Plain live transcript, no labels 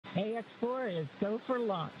AX4 is go for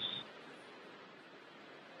launch.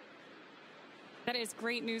 That is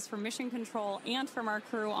great news for mission control and from our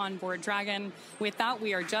crew on board Dragon. With that,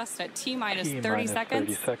 we are just at T-minus 30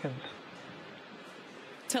 seconds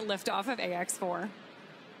to lift off of AX4.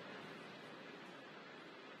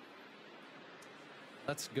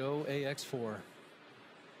 Let's go AX4.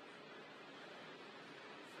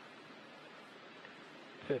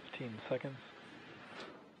 15 seconds.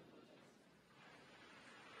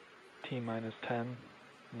 T-minus 10,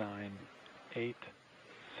 9, 8,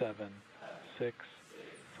 7, 6,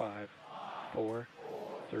 5, 4,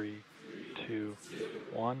 3, 2,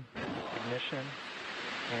 1. Ignition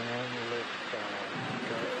and lift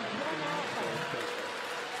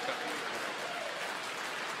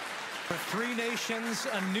For three nations,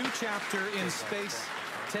 a new chapter in space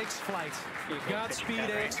takes flight. Godspeed,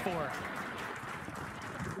 AX4.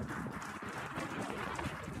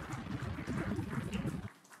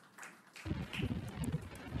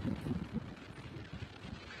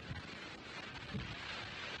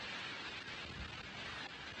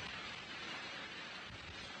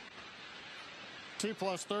 T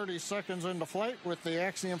plus 30 seconds into flight with the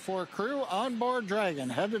Axiom 4 crew on board Dragon,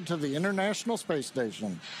 headed to the International Space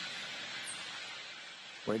Station.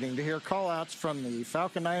 Waiting to hear call-outs from the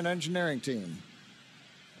Falcon 9 engineering team.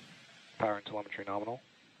 Power and telemetry nominal.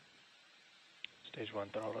 Stage 1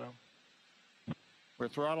 throttle down. We're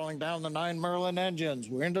throttling down the 9 Merlin engines.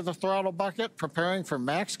 We're into the throttle bucket, preparing for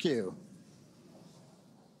max Q.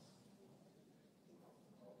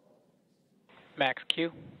 Max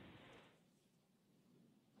Q.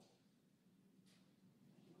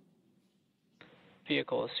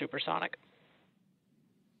 Vehicle is supersonic.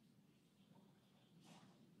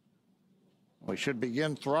 We should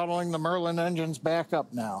begin throttling the Merlin engines back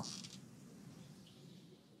up now.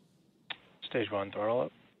 Stage 1 throttle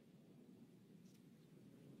up.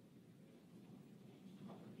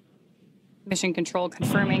 Mission control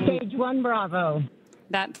confirming Stage 1 Bravo.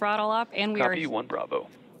 that throttle up, and we Copy are 1 Bravo.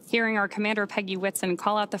 hearing our commander Peggy Whitson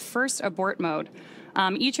call out the first abort mode.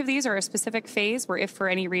 Each of these are a specific phase where if for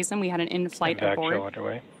any reason we had an in-flight abort,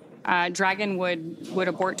 underway. Dragon would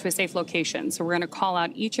abort to a safe location. So we're going to call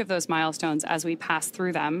out each of those milestones as we pass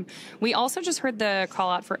through them. We also just heard the call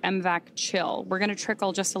out for MVAC chill. We're going to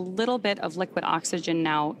trickle just a little bit of liquid oxygen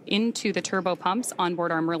now into the turbo pumps on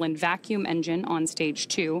board our Merlin vacuum engine on stage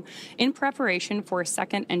 2 in preparation for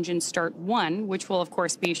second engine start 1, which will of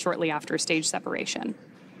course be shortly after stage separation.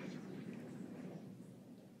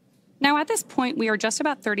 Now, at this point, we are just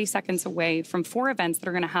about 30 seconds away from 4 events that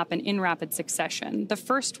are going to happen in rapid succession. The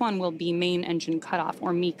first one will be main engine cutoff,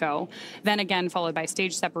 or MECO, then again followed by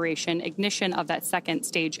stage separation, ignition of that second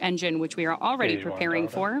stage engine, which we are already preparing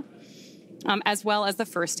for, as well as the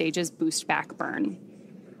first stage's boost back burn.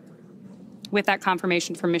 With that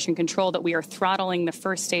confirmation from mission control that we are throttling the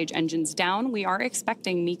first stage engines down, we are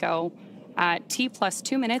expecting MECO at T plus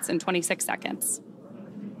 2 minutes and 26 seconds.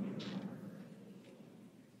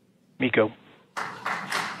 MECO.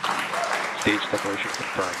 Stage separation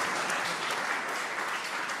confirmed.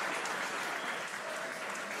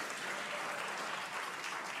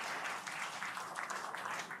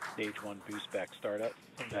 Stage 1 boost back startup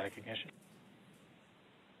and back ignition.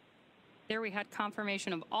 There we had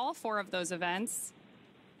confirmation of all 4 of those events.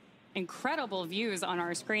 Incredible views on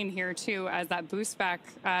our screen here too as that boost back,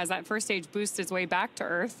 as that first stage boosts its way back to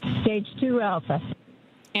Earth. Stage 2 Alpha.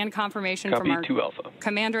 And confirmation Copy from our 2 Alpha.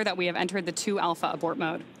 commander that we have entered the 2 Alpha abort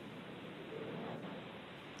mode.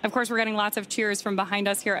 Of course, we're getting lots of cheers from behind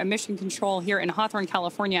us here at Mission Control here in Hawthorne,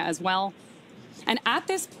 California as well. And at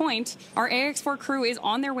this point, our AX4 crew is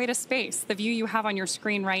on their way to space. The view you have on your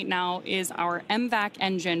screen right now is our MVAC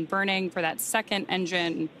engine burning for that second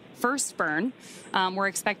engine first burn. We're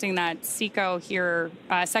expecting that SECO here,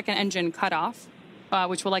 second engine cutoff,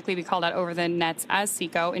 which will likely be called out over the nets as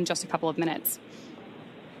SECO in just a couple of minutes.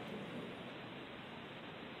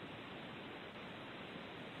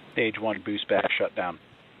 Stage 1 boost back shutdown.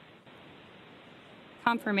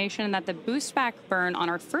 Confirmation that the boost back burn on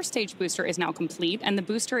our first stage booster is now complete, and the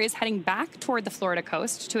booster is heading back toward the Florida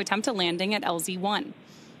coast to attempt a landing at LZ1.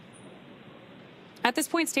 At this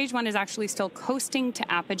point, stage 1 is actually still coasting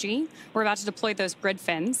to apogee. We're about to deploy those grid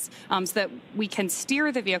fins so that we can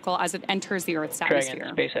steer the vehicle as it enters the Earth's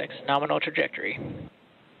atmosphere. Dragon, SpaceX, nominal trajectory.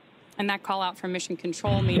 And that call out from mission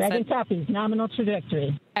control means Dragon that copies, nominal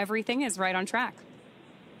trajectory. everything is right on track.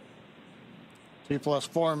 T plus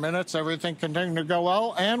 4 minutes, everything continuing to go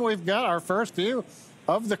well, and we've got our first view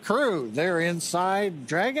of the crew. They're inside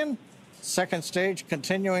Dragon, second stage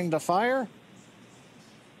continuing to fire.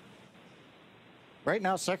 Right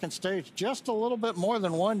now, second stage just a little bit more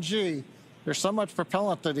than 1G There's so much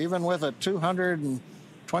propellant that even with a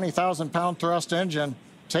 220,000-pound thrust engine,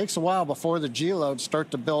 it takes a while before the G-loads start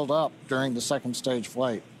to build up during the second stage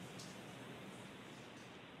flight.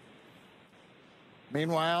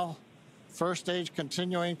 Meanwhile, first stage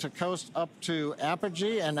continuing to coast up to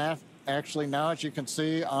apogee, and that actually now, as you can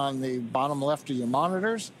see on the bottom left of your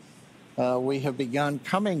monitors, we have begun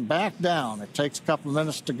coming back down. It takes a couple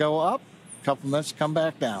minutes to go up, a couple minutes to come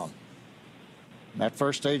back down. That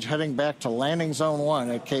first stage heading back to landing zone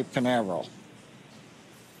 1 at Cape Canaveral.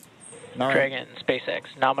 Now, Dragon, SpaceX,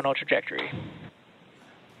 nominal trajectory.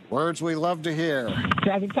 words we love to hear.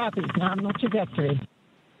 Dragon copies, nominal trajectory.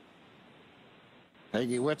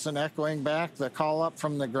 Peggy Whitson echoing back the call up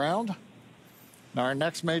from the ground. Now, our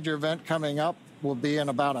next major event coming up will be in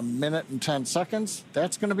about 1 minute and 10 seconds.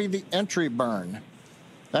 That's going to be the entry burn.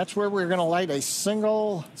 That's where we're going to light a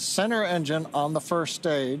single center engine on the first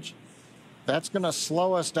stage. That's going to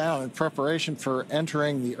slow us down in preparation for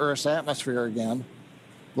entering the Earth's atmosphere again.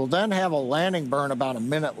 We'll then have a landing burn about 1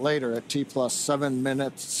 minute later at T plus 7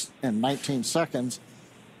 minutes and 19 seconds.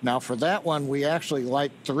 Now, for that one, we actually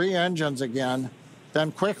light 3 engines again.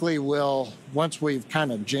 Then quickly once we've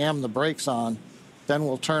kind of jammed the brakes on, then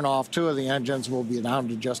we'll turn off 2 of the engines. We'll be down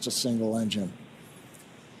to just a single engine.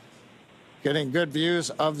 Getting good views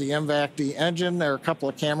of the MVAC-D engine. There are a couple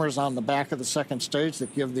of cameras on the back of the second stage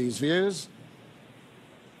that give these views.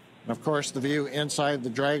 And of course, the view inside the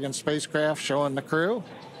Dragon spacecraft showing the crew.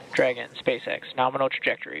 Dragon, SpaceX, nominal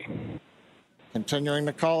trajectory. Continuing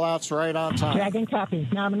the call-outs right on time. Dragon copies,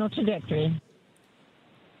 nominal trajectory.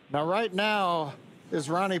 Now, right now, as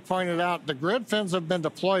Ronnie pointed out, the grid fins have been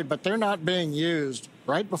deployed, but they're not being used.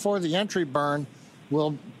 Right before the entry burn,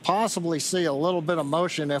 we'll possibly see a little bit of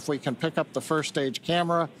motion if we can pick up the first stage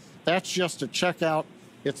camera. That's just to check out.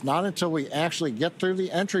 It's not until we actually get through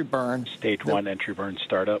the entry burn. Stage 1 entry burn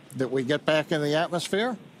startup. That we get back in the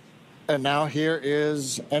atmosphere. And now here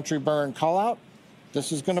is entry burn call out.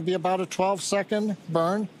 This is going to be about a 12-second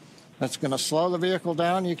burn. That's going to slow the vehicle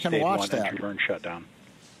down. You can watch that. Stage 1 entry burn shutdown.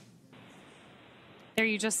 There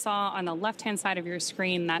you just saw on the left-hand side of your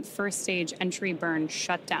screen that first stage entry burn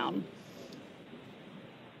shutdown.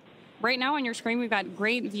 Right now on your screen, we've got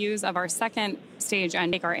great views of our second stage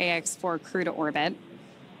and take our AX-4 crew to orbit.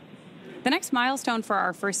 The next milestone for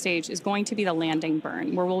our first stage is going to be the landing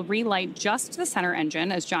burn, where we'll relight just the center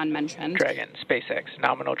engine, as John mentioned. Dragon, SpaceX,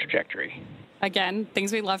 nominal trajectory. Again,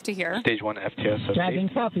 things we love to hear. Stage 1 FTS. Dragon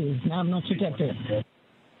copies, nominal trajectory.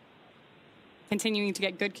 Continuing to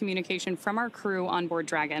get good communication from our crew on board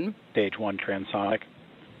Dragon. Stage 1 transonic.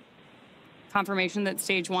 Confirmation that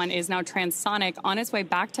stage 1 is now transonic on its way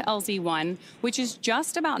back to LZ1, which is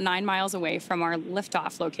just about 9 miles away from our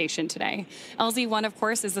liftoff location today. LZ1, of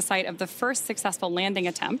course, is the site of the first successful landing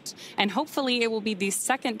attempt, and hopefully it will be the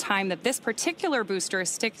second time that this particular booster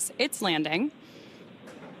sticks its landing.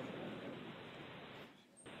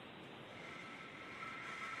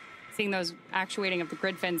 Seeing those actuating of the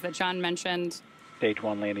grid fins that John mentioned. Stage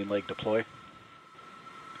 1 landing leg deploy.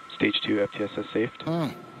 Stage 2 FTSS saved.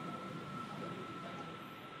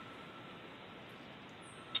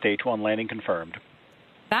 Stage 1 landing confirmed.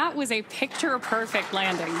 That was a picture-perfect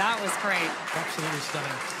landing. That was great. Absolutely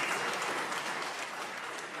stunning.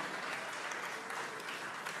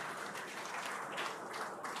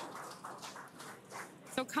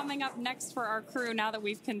 So coming up next for our crew, now that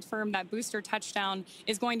we've confirmed that booster touchdown,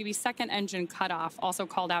 is going to be second engine cutoff, also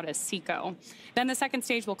called out as SECO. Then the second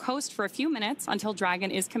stage will coast for a few minutes until Dragon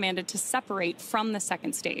is commanded to separate from the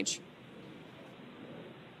second stage.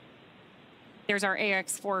 There's our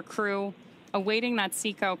AX-4 crew awaiting that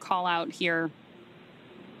SECO call out here.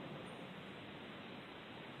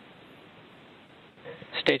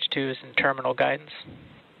 Stage 2 is in terminal guidance.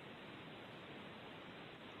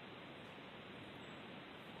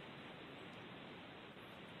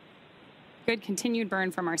 Good continued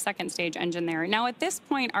burn from our second stage engine there. Now at this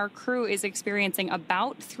point, our crew is experiencing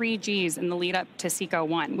about 3 Gs in the lead up to SECO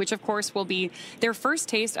 1, which of course will be their first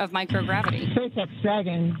taste of microgravity. SpaceX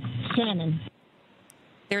Dragon, Shannon.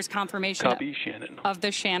 There's confirmation Copy, Shannon. of the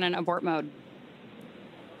Shannon abort mode.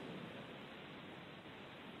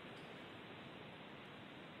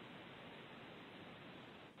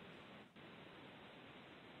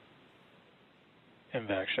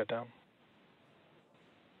 MVAC shutdown.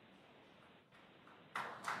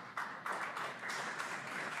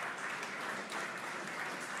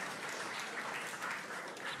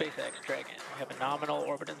 SpaceX Dragon, we have a nominal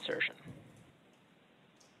orbit insertion.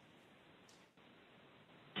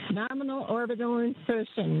 Nominal orbital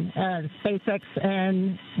insertion, SpaceX,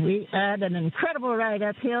 and we had an incredible ride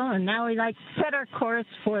uphill, and now we like to set our course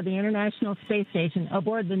for the International Space Station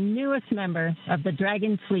aboard the newest member of the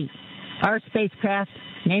Dragon fleet, our spacecraft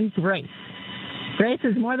named Grace. Grace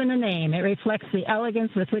is more than a name. It reflects the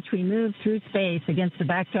elegance with which we move through space against the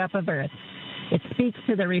backdrop of Earth. It speaks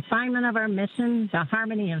to the refinement of our mission, the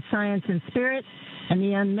harmony of science and spirit, and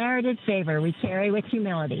the unmerited favor we carry with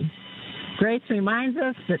humility. Grace reminds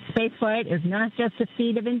us that spaceflight is not just a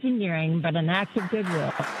feat of engineering, but an act of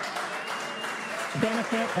goodwill. The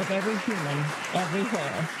benefit of every human,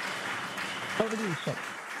 everywhere. Over to you, Shuk.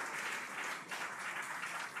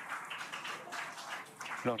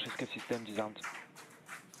 Launch escape system disarmed.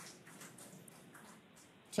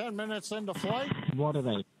 10 minutes into flight. Water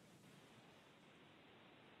ride.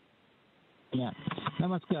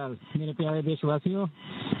 नमस्कार मेरे प्यारे देशवासियों,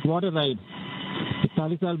 water ride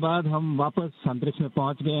 41 साल बाद हम वापस अंतरिक्ष में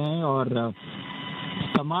पहुंच गए हैं और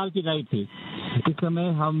कमाल की राइड थी। इस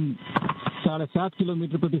समय हम 7.5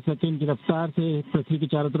 किलोमीटर प्रति सेकंड की रफ्तार से पृथ्वी के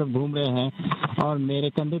चारों तरफ घूम रहे हैं और मेरे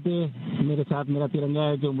कंधे पे मेरे साथ मेरा तिरंगा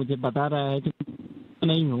है जो मुझे बता रहा है कि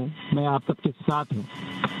नहीं हूँ, मैं आप सबके साथ हूँ।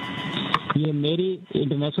 ये मेरी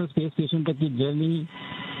इंटरनेशनल स्पेस स्टेशन तक की जर्नी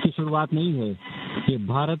की शुरुआत नहीं है, ये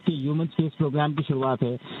भारत के ह्यूमन स्पेस प्रोग्राम की शुरुआत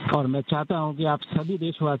है और मैं चाहता हूं कि आप सभी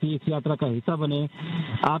देशवासी इस यात्रा का हिस्सा बने।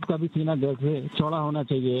 आपका भी सीना गर्व से चौड़ा होना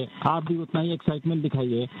चाहिए, आप भी उतना ही एक्साइटमेंट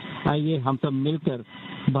दिखाइए। आइए हम सब मिलकर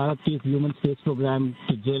भारत के इस ह्यूमन स्पेस प्रोग्राम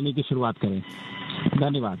की जर्नी की शुरुआत करें।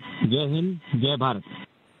 धन्यवाद। जय हिंद, जय Bharat.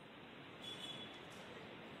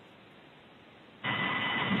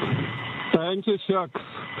 Thank you, Shuk.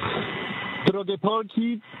 Drogie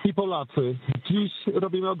Polki i Polacy, dziś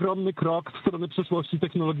robimy ogromny krok w stronę przyszłości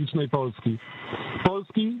technologicznej Polski.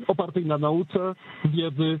 Polski opartej na nauce,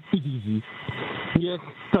 wiedzy i wizji. Niech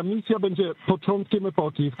ta misja będzie początkiem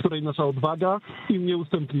epoki, w której nasza odwaga i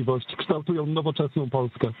nieustępliwość kształtują nowoczesną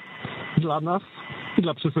Polskę. Dla nas i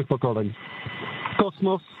dla przyszłych pokoleń.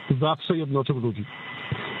 Kosmos zawsze jednoczył ludzi.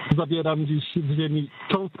 Zabieram dziś z ziemi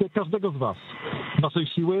cząstkę każdego z was. Waszej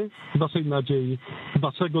siły, waszej nadziei,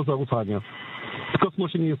 waszego zaufania. W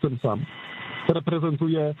kosmosie nie jestem sam.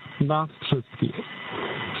 Reprezentuję nas wszystkich.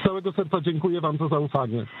 Z całego serca dziękuję wam za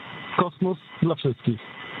zaufanie. Kosmos dla wszystkich.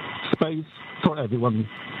 Space for everyone.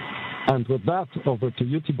 And with that, over to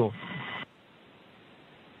you, Thibaut.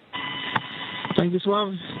 Stanisław,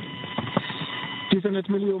 15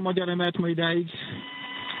 millió magyar emelt ma idáig.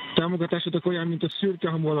 Támogatásodok olyan, mint a szürke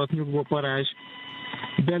hamu alatt nyugvó parázs.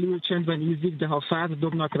 Belül csendben ízik, de ha fát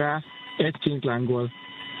dobnak rá, egyként lángol.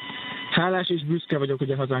 Hálás és büszke vagyok,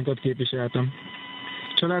 hogy a hazánkat képviseltem.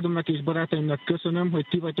 Családomnak és barátaimnak köszönöm, hogy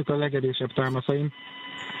ti vagytok a legerősebb támaszaim.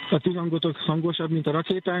 A ti hangotok hangosabb, mint a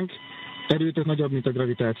rakétánk, erőtök nagyobb, mint a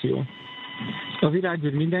gravitáció. A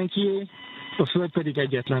világűr mindenkié, a Föld pedig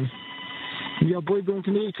egyetlen. Mi a bolygónk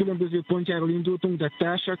 4 különböző pontjáról indultunk, de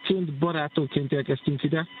társakként, barátokként érkeztünk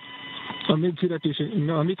ide. A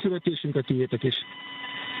mi születésünk a tiétek is.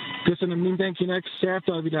 Köszönöm mindenkinek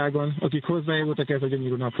szerte a világon, akik hozzájárultak ez a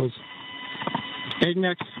gyönyörű naphoz.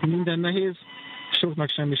 Egynek minden nehéz, soknak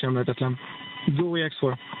semmi sem lehetetlen. Go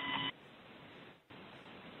X4!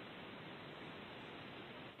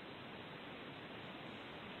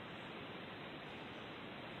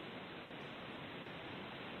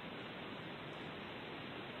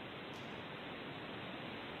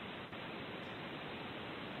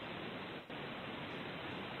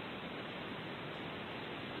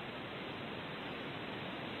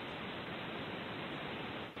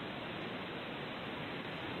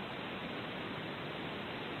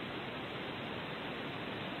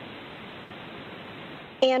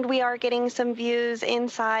 And we are getting some views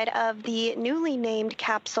inside of the newly named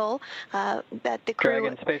capsule that the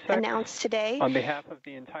crew announced today. On behalf of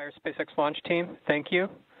the entire SpaceX launch team, thank you.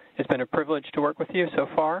 It's been a privilege to work with you so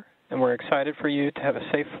far, and we're excited for you to have a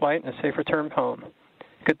safe flight and a safe return home.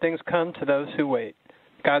 Good things come to those who wait.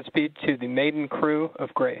 Godspeed to the maiden crew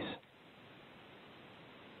of Grace.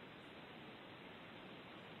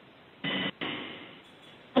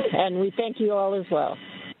 And we thank you all as well.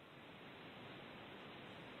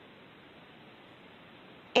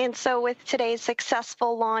 And so with today's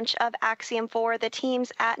successful launch of Axiom 4, the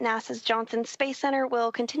teams at NASA's Johnson Space Center will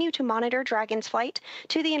continue to monitor Dragon's flight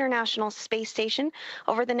to the International Space Station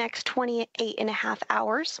over the next 28.5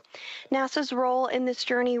 hours. NASA's role in this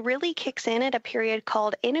journey really kicks in at a period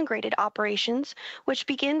called integrated operations, which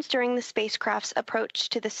begins during the spacecraft's approach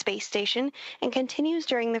to the space station and continues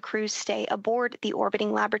during the crew's stay aboard the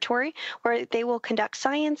orbiting laboratory, where they will conduct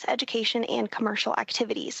science, education, and commercial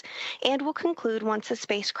activities, and will conclude once the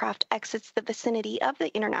spacecraft exits the vicinity of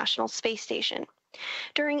the International Space Station.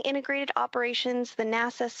 During integrated operations, the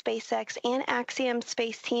NASA, SpaceX, and Axiom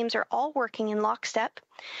space teams are all working in lockstep.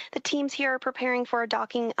 The teams here are preparing for a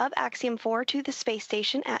docking of Axiom 4 to the space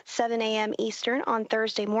station at 7 a.m. Eastern on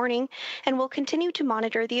Thursday morning, and will continue to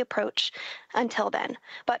monitor the approach until then.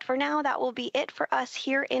 But for now, that will be it for us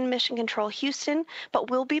here in Mission Control Houston,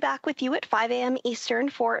 but we'll be back with you at 5 a.m. Eastern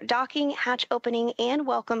for docking, hatch opening, and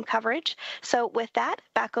welcome coverage. So with that,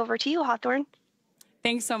 back over to you, Hawthorne.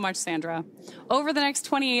 Thanks so much, Sandra. Over the next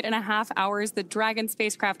 28.5 hours, the Dragon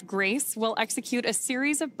spacecraft Grace will execute a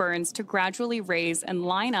series of burns to gradually raise and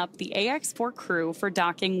line up the AX-4 crew for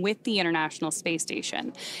docking with the International Space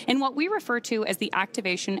Station in what we refer to as the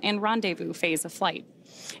activation and rendezvous phase of flight.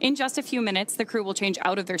 In just a few minutes, the crew will change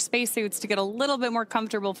out of their spacesuits to get a little bit more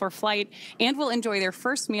comfortable for flight and will enjoy their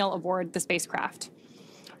first meal aboard the spacecraft.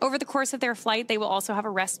 Over the course of their flight, they will also have a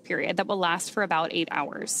rest period that will last for about 8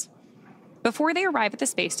 hours. Before they arrive at the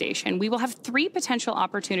space station, we will have 3 potential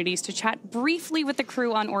opportunities to chat briefly with the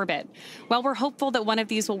crew on orbit. While we're hopeful that one of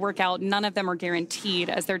these will work out, none of them are guaranteed,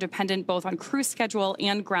 as they're dependent both on crew schedule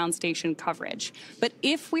and ground station coverage. But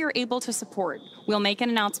if we are able to support, we'll make an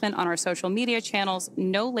announcement on our social media channels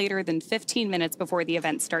no later than 15 minutes before the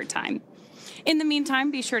event start time. In the meantime,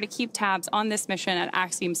 be sure to keep tabs on this mission at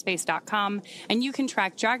axiomspace.com, and you can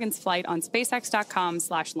track Dragon's flight on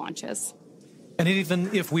spacex.com/launches. And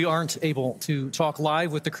even if we aren't able to talk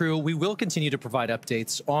live with the crew, we will continue to provide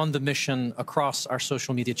updates on the mission across our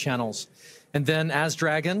social media channels. And then as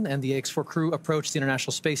Dragon and the AX-4 crew approach the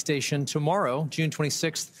International Space Station tomorrow, June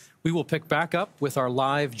 26th, we will pick back up with our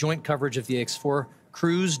live joint coverage of the AX-4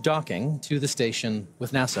 crew's docking to the station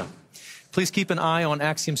with NASA. Please keep an eye on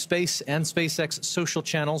Axiom Space and SpaceX social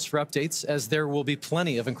channels for updates, as there will be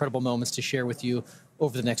plenty of incredible moments to share with you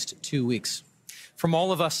over the next 2 weeks. From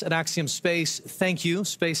all of us at Axiom Space, thank you,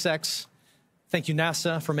 SpaceX. Thank you,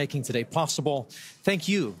 NASA, for making today possible. Thank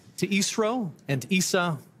you to ISRO and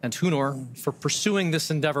ESA and Hunor for pursuing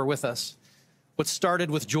this endeavor with us. What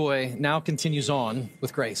started with joy now continues on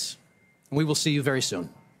with grace. And we will see you very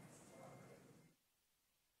soon.